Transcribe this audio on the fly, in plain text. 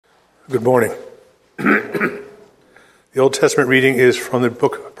Good morning. The Old Testament reading is from the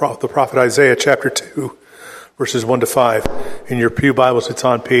book of the prophet Isaiah, chapter 2, verses 1 to 5. In your pew Bibles, it's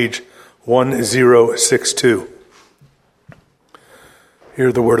on page 1062.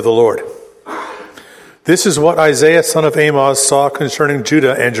 Hear the word of the Lord. This is what Isaiah, son of Amoz, saw concerning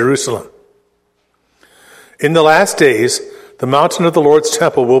Judah and Jerusalem. In the last days, the mountain of the Lord's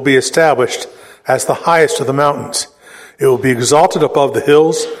temple will be established as the highest of the mountains. It will be exalted above the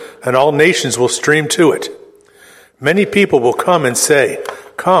hills, and all nations will stream to it. Many people will come and say,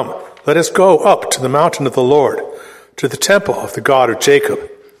 "Come, let us go up to the mountain of the Lord, to the temple of the God of Jacob.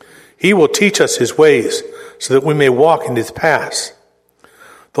 He will teach us his ways, so that we may walk in his paths.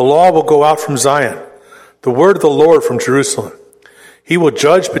 The law will go out from Zion, the word of the Lord from Jerusalem. He will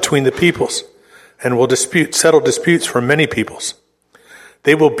judge between the peoples, and will settle disputes for many peoples.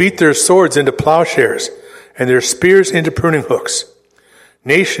 They will beat their swords into plowshares, and their spears into pruning hooks.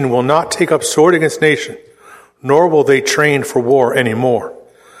 Nation will not take up sword against nation, nor will they train for war any more.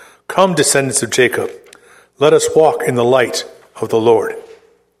 Come, descendants of Jacob, let us walk in the light of the Lord."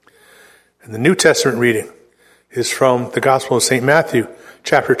 And the New Testament reading is from the Gospel of St. Matthew,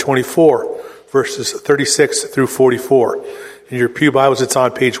 chapter 24, verses 36 through 44. In your pew Bibles, it's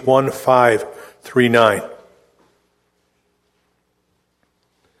on page 1539.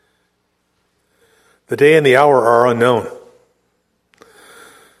 The day and the hour are unknown.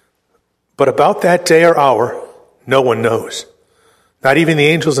 But about that day or hour, no one knows, not even the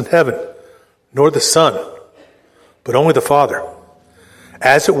angels in heaven, nor the Son, but only the Father.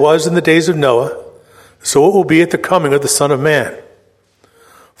 As it was in the days of Noah, so it will be at the coming of the Son of Man.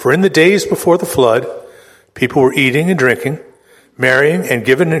 For in the days before the flood, people were eating and drinking, marrying and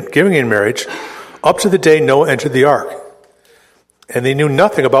giving in marriage, up to the day Noah entered the ark. And they knew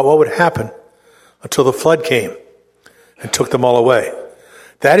nothing about what would happen until the flood came and took them all away.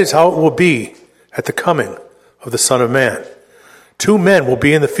 That is how it will be at the coming of the Son of Man. 2 men will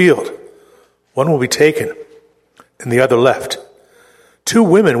be in the field. One will be taken, and the other left. 2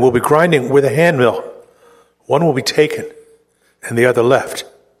 women will be grinding with a handmill. One will be taken, and the other left.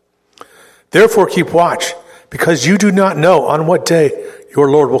 Therefore keep watch, because you do not know on what day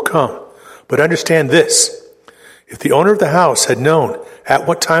your Lord will come. But understand this: if the owner of the house had known at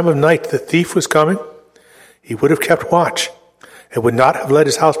what time of night the thief was coming, he would have kept watch and would not have let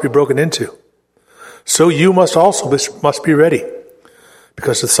his house be broken into. So you must be ready,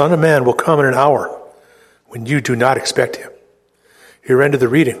 because the Son of Man will come in an hour when you do not expect him. Here ended the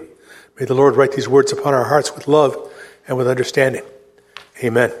reading. May the Lord write these words upon our hearts with love and with understanding.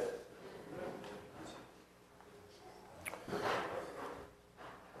 Amen.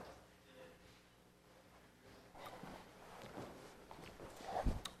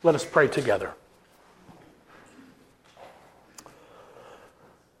 Let us pray together.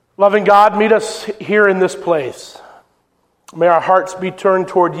 Loving God, meet us here in this place. May our hearts be turned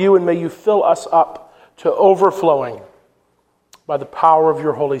toward you, and may you fill us up to overflowing by the power of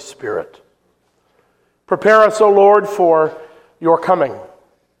your Holy Spirit. Prepare us, O Lord, for your coming.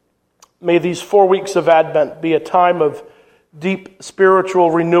 May these 4 weeks of Advent be a time of deep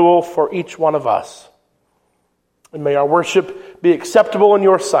spiritual renewal for each one of us. And may our worship be acceptable in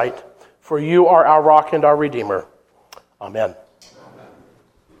your sight, for you are our rock and our Redeemer. Amen.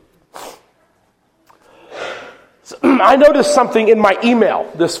 I noticed something in my email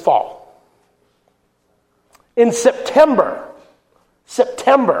this fall. In September,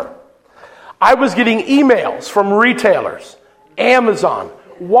 I was getting emails from retailers, Amazon,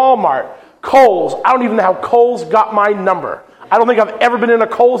 Walmart, Kohl's. I don't even know how Kohl's got my number. I don't think I've ever been in a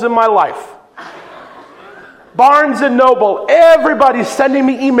Kohl's in my life. Barnes & Noble, everybody's sending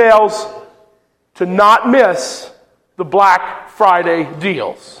me emails to not miss the Black Friday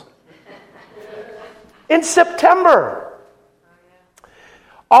deals. In September,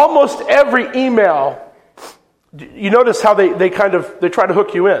 almost every email, you notice how they try to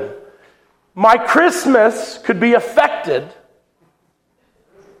hook you in. My Christmas could be affected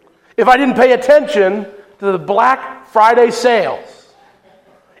if I didn't pay attention to the Black Friday sales.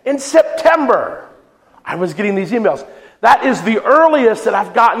 In September, I was getting these emails. That is the earliest that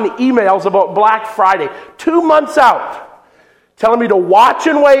I've gotten emails about Black Friday. 2 months out, telling me to watch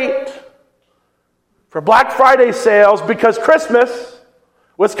and wait for Black Friday sales because Christmas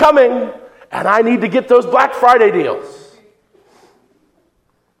was coming and I need to get those Black Friday deals.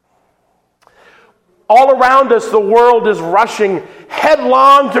 All around us, the world is rushing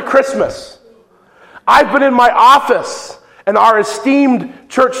headlong to Christmas. I've been in my office, and our esteemed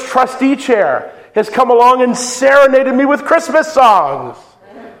church trustee chair has come along and serenaded me with Christmas songs.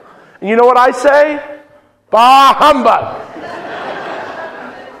 And you know what I say? Bah humbug.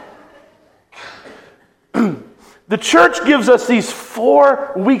 The church gives us these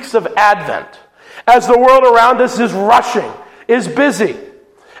 4 weeks of Advent as the world around us is rushing, is busy.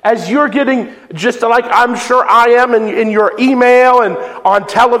 As you're getting, just like I'm sure I am in your email and on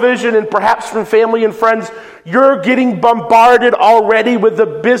television and perhaps from family and friends, you're getting bombarded already with the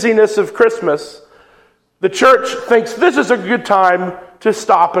busyness of Christmas. The church thinks this is a good time to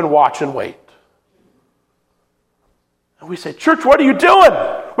stop and watch and wait. And we say, church, what are you doing?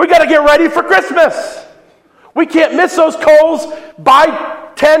 We got to get ready for Christmas. We can't miss those Kohl's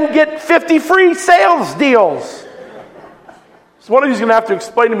buy 10, get 50 free sales deals. So one of you is going to have to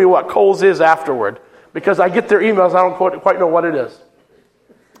explain to me what Kohl's is afterward, because I get their emails, I don't quite know what it is.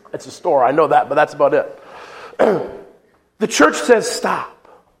 It's a store, I know that, but that's about it. The church says stop,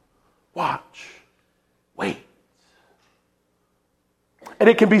 watch, wait. And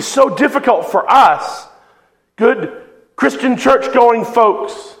it can be so difficult for us, good Christian church-going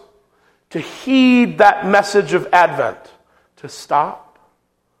folks, to heed that message of Advent, to stop,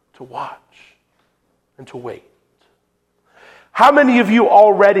 to watch, and to wait. How many of you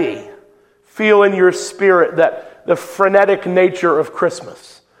already feel in your spirit that the frenetic nature of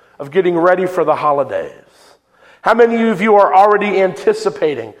Christmas, of getting ready for the holidays? How many of you are already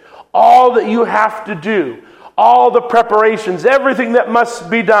anticipating all that you have to do, all the preparations, everything that must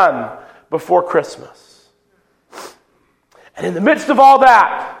be done before Christmas? And in the midst of all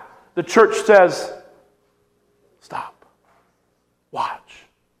that, the church says, stop, watch,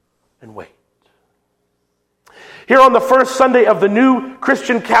 and wait. Here on the first Sunday of the new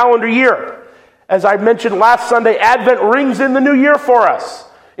Christian calendar year, as I mentioned last Sunday, Advent rings in the new year for us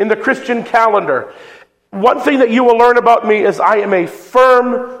in the Christian calendar. One thing that you will learn about me is I am a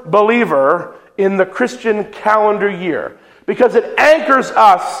firm believer in the Christian calendar year because it anchors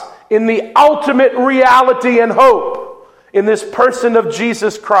us in the ultimate reality and hope in this person of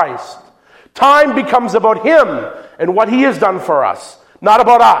Jesus Christ. Time becomes about Him and what He has done for us, not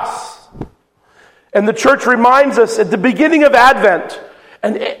about us. And the church reminds us at the beginning of Advent,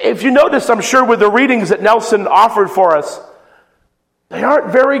 and if you notice, I'm sure with the readings that Nelson offered for us, they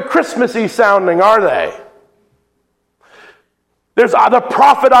aren't very Christmassy sounding, are they? There's the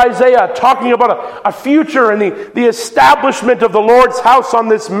prophet Isaiah talking about a future and the establishment of the Lord's house on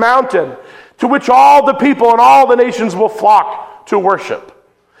this mountain, to which all the people and all the nations will flock to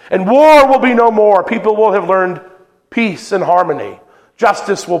worship. And war will be no more. People will have learned peace and harmony.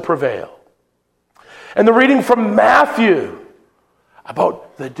 Justice will prevail. And the reading from Matthew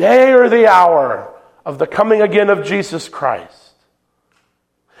about the day or the hour of the coming again of Jesus Christ.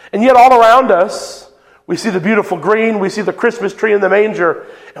 And yet all around us, we see the beautiful green, we see the Christmas tree in the manger,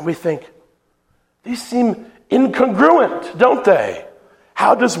 and we think, these seem incongruent, don't they?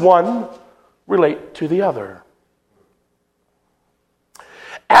 How does one relate to the other?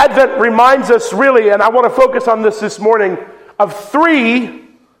 Advent reminds us really, and I want to focus on this morning, of 3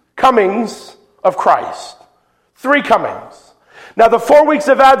 comings of Christ. 3 comings. Now the 4 weeks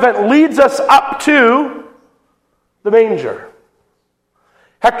of Advent leads us up to the manger.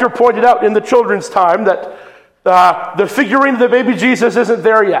 Hector pointed out in the children's time that the figurine of the baby Jesus isn't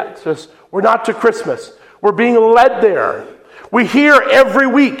there yet. Says, we're not to Christmas. We're being led there. We hear every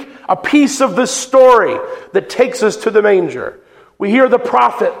week a piece of the story that takes us to the manger. We hear the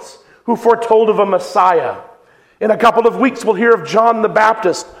prophets who foretold of a Messiah. In a couple of weeks, we'll hear of John the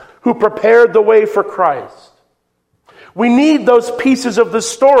Baptist who prepared the way for Christ. We need those pieces of the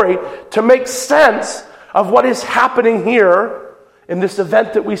story to make sense of what is happening here in this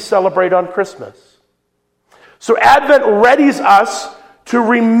event that we celebrate on Christmas. So Advent readies us to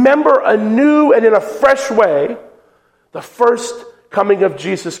remember anew and in a fresh way the first coming of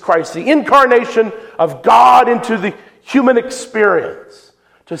Jesus Christ, the incarnation of God into the human experience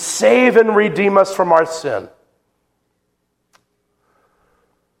to save and redeem us from our sin.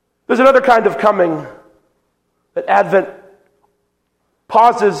 There's another kind of coming that Advent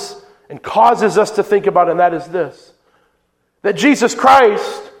pauses and causes us to think about, and that is this: that Jesus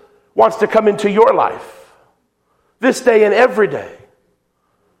Christ wants to come into your life this day and every day.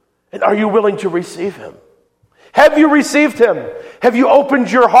 And are you willing to receive Him? Have you received Him? Have you opened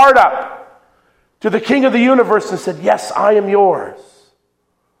your heart up to the King of the universe and said, yes, I am yours?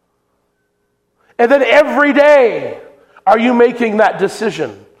 And then every day, are you making that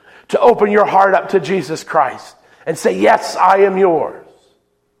decision to open your heart up to Jesus Christ and say, yes, I am yours?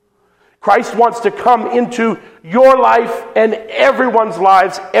 Christ wants to come into your life and everyone's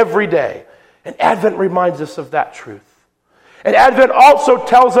lives every day. And Advent reminds us of that truth. And Advent also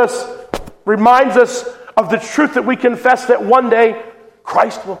reminds us of the truth that we confess that one day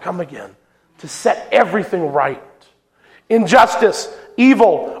Christ will come again to set everything right. Injustice,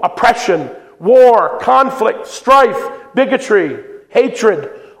 evil, oppression war, conflict, strife, bigotry,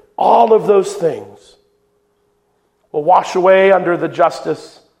 hatred, all of those things will wash away under the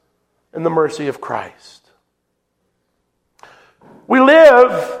justice and the mercy of Christ. We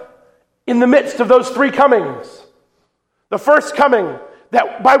live in the midst of those three comings. The first coming,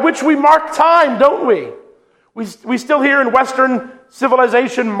 that by which we mark time, don't we? We still here in Western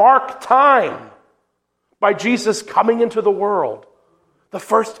civilization mark time by Jesus coming into the world. The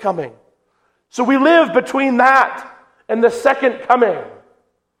first coming. So we live between that and the second coming.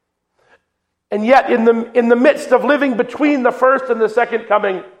 And yet in the midst of living between the first and the second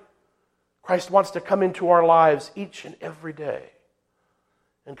coming, Christ wants to come into our lives each and every day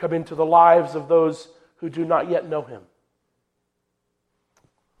and come into the lives of those who do not yet know him.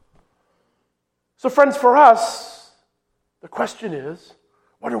 So friends, for us, the question is,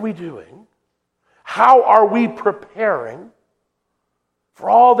 what are we doing? How are we preparing for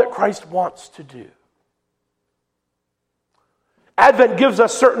all that Christ wants to do? Advent gives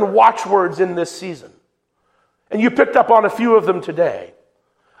us certain watchwords in this season. And you picked up on a few of them today.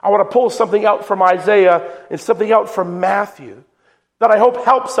 I want to pull something out from Isaiah and something out from Matthew that I hope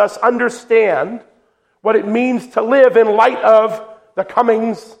helps us understand what it means to live in light of the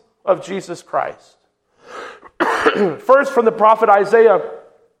comings of Jesus Christ. First, from the prophet Isaiah,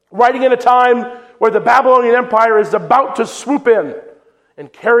 writing in a time where the Babylonian Empire is about to swoop in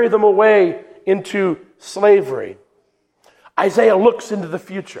and carry them away into slavery. Isaiah looks into the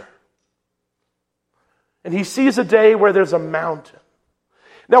future. And he sees a day where there's a mountain.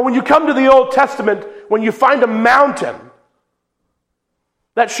 Now, when you come to the Old Testament, when you find a mountain,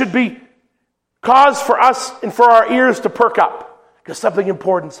 that should be cause for us and for our ears to perk up, because something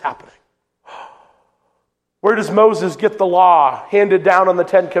important's happening. Where does Moses get the law handed down on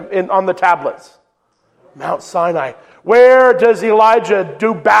the tablets? Mount Sinai. Where does Elijah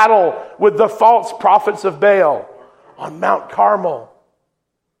do battle with the false prophets of Baal? On Mount Carmel.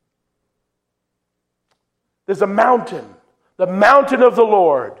 There's a mountain, the mountain of the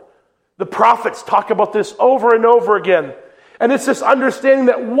Lord. The prophets talk about this over and over again. And it's this understanding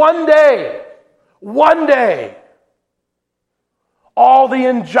that one day, all the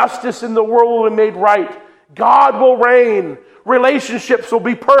injustice in the world will be made right. God will reign. Relationships will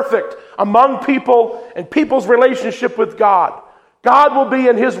be perfect among people and people's relationship with God. God will be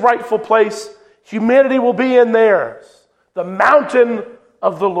in his rightful place. Humanity will be in theirs. The mountain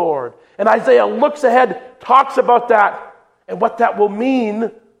of the Lord. And Isaiah looks ahead, talks about that, and what that will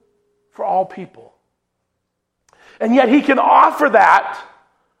mean for all people. And yet he can offer that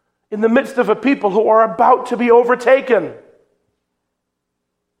in the midst of a people who are about to be overtaken.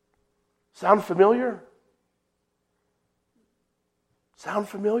 Sound familiar? Sound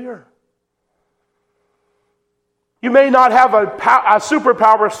familiar? You may not have a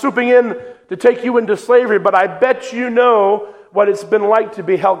superpower swooping in to take you into slavery, but I bet you know what it's been like to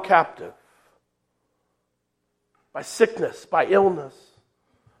be held captive. By sickness, by illness,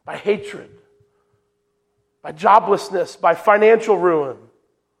 by hatred, by joblessness, by financial ruin.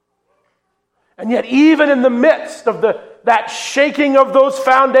 And yet even in the midst of that shaking of those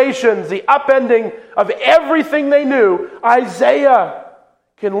foundations, the upending of everything they knew, Isaiah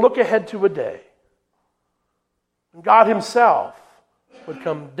can look ahead to a day when God himself would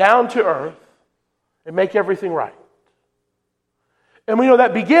come down to earth and make everything right. And we know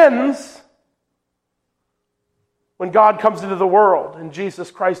that begins when God comes into the world and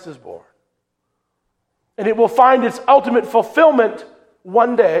Jesus Christ is born. And it will find its ultimate fulfillment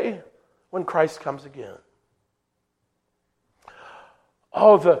one day when Christ comes again.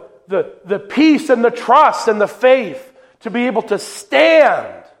 Oh, the peace and the trust and the faith to be able to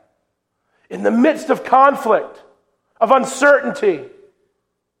stand in the midst of conflict, of uncertainty,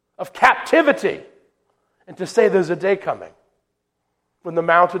 of captivity, and to say there's a day coming when the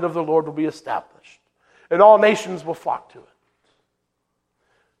mountain of the Lord will be established and all nations will flock to it.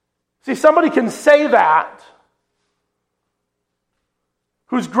 See, somebody can say that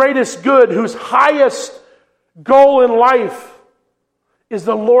whose greatest good, whose highest goal in life is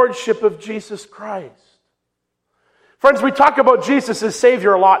the lordship of Jesus Christ. Friends, we talk about Jesus as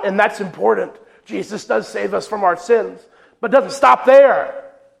Savior a lot, and that's important. Jesus does save us from our sins, but it doesn't stop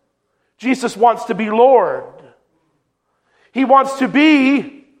there. Jesus wants to be Lord. He wants to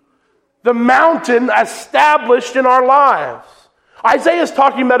be the mountain established in our lives. Isaiah is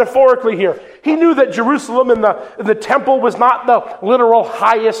talking metaphorically here. He knew that Jerusalem and the temple was not the literal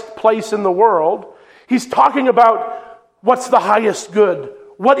highest place in the world. He's talking about what's the highest good.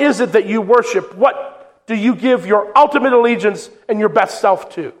 What is it that you worship? What do you give your ultimate allegiance and your best self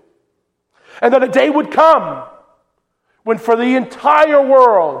to? And then a day would come when for the entire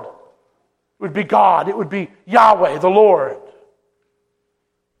world would be God. It would be Yahweh, the Lord.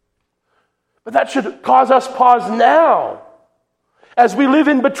 But that should cause us pause now as we live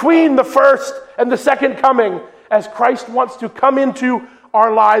in between the first and the second coming, as Christ wants to come into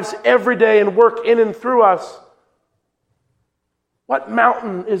our lives every day and work in and through us. What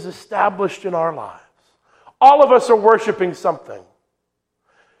mountain is established in our lives? All of us are worshiping something.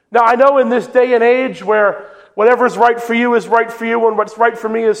 Now, I know in this day and age where whatever's right for you is right for you and what's right for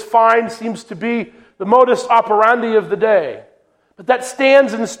me is fine seems to be the modus operandi of the day. But that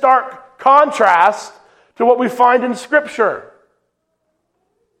stands in stark contrast to what we find in Scripture,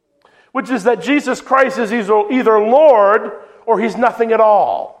 which is that Jesus Christ is either Lord or He's nothing at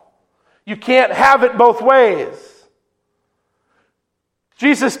all. You can't have it both ways.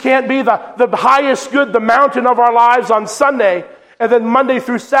 Jesus can't be the highest good, the mountain of our lives on Sunday, and then Monday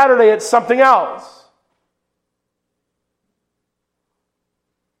through Saturday it's something else.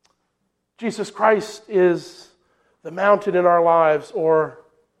 Jesus Christ is the mountain in our lives, or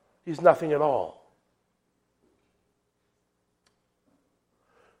He's nothing at all.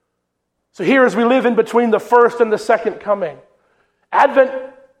 So here, as we live in between the first and the second coming,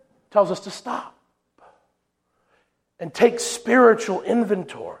 Advent tells us to stop and take spiritual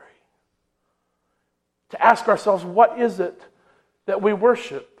inventory, to ask ourselves, what is it that we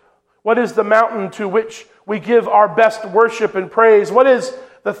worship? What is the mountain to which we give our best worship and praise? What is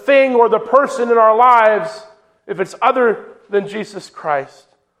the thing or the person in our lives, if it's other than Jesus Christ,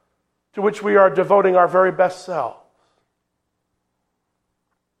 to which we are devoting our very best selves?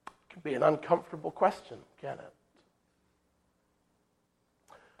 It can be an uncomfortable question, can it?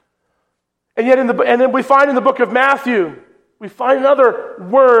 And yet, and then we find in the book of Matthew, we find another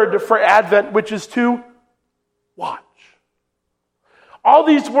word for Advent, which is to watch. All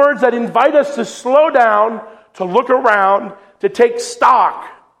these words that invite us to slow down, to look around, to take stock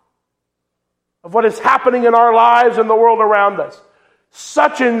of what is happening in our lives and the world around us.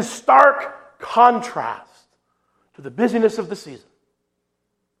 Such in stark contrast to the busyness of the season.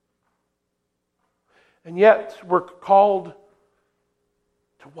 And yet, we're called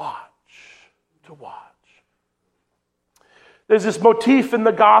to watch. To watch. There's this motif in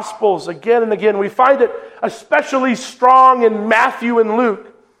the Gospels again and again. We find it especially strong in Matthew and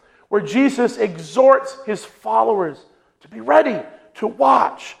Luke, where Jesus exhorts His followers to be ready, to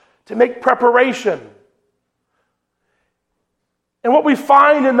watch, to make preparation. And what we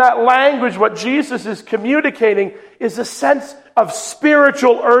find in that language, what Jesus is communicating, is a sense of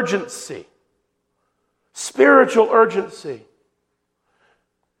spiritual urgency. Spiritual urgency.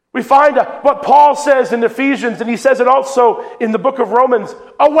 We find what Paul says in Ephesians, and he says it also in the book of Romans.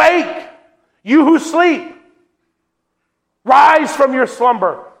 Awake, you who sleep. Rise from your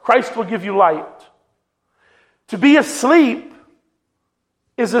slumber. Christ will give you light. To be asleep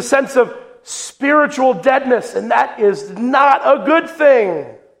is a sense of spiritual deadness, and that is not a good thing.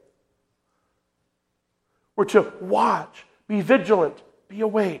 We're to watch, be vigilant, be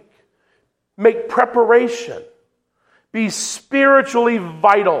awake, make preparation. Be spiritually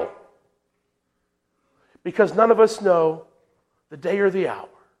vital, because none of us know the day or the hour.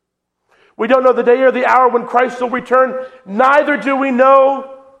 We don't know the day or the hour when Christ will return. Neither do we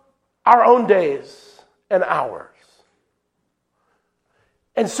know our own days and hours.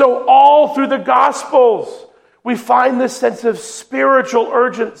 And so all through the Gospels, we find this sense of spiritual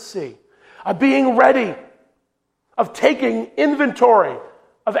urgency, of being ready, of taking inventory,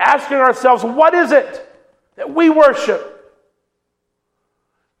 of asking ourselves, what is it that we worship?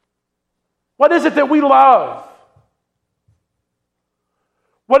 What is it that we love?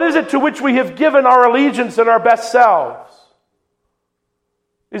 What is it to which we have given our allegiance and our best selves?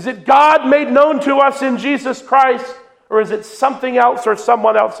 Is it God made known to us in Jesus Christ, or is it something else or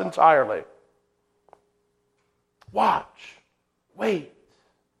someone else entirely? Watch. Wait.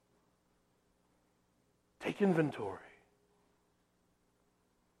 Take inventory.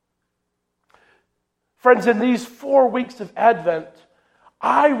 Friends, in these 4 weeks of Advent,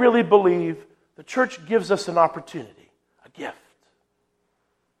 I really believe the church gives us an opportunity, a gift,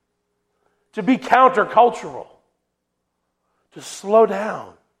 to be countercultural, to slow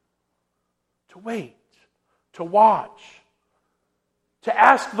down, to wait, to watch, to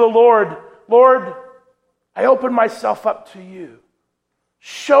ask the Lord, Lord, I open myself up to you.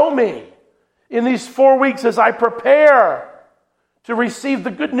 Show me in these 4 weeks as I prepare to receive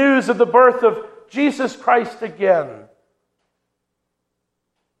the good news of the birth of Jesus Christ again.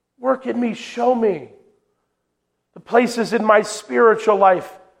 Work in me, show me the places in my spiritual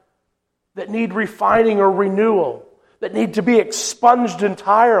life that need refining or renewal, that need to be expunged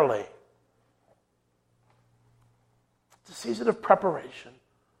entirely. It's a season of preparation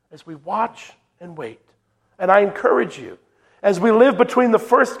as we watch and wait. And I encourage you, as we live between the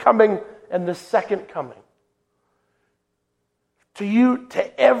first coming and the second coming,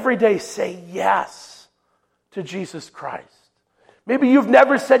 to every day say yes to Jesus Christ. Maybe you've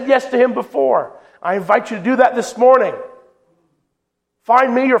never said yes to him before. I invite you to do that this morning.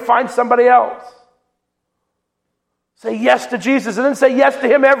 Find me or find somebody else. Say yes to Jesus and then say yes to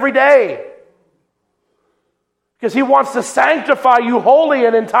him every day. Because he wants to sanctify you wholly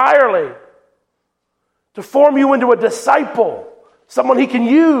and entirely. To form you into a disciple. Someone he can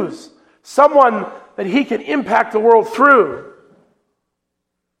use. Someone that he can impact the world through.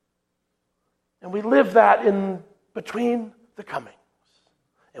 And we live that in between the comings.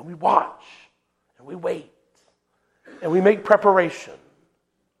 And we watch. And we wait. And we make preparation.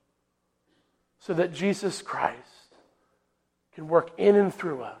 So that Jesus Christ can work in and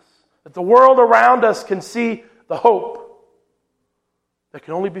through us. That the world around us can see the hope that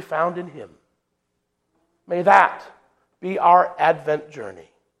can only be found in him. May that be our Advent journey.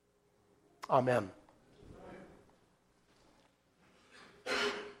 Amen.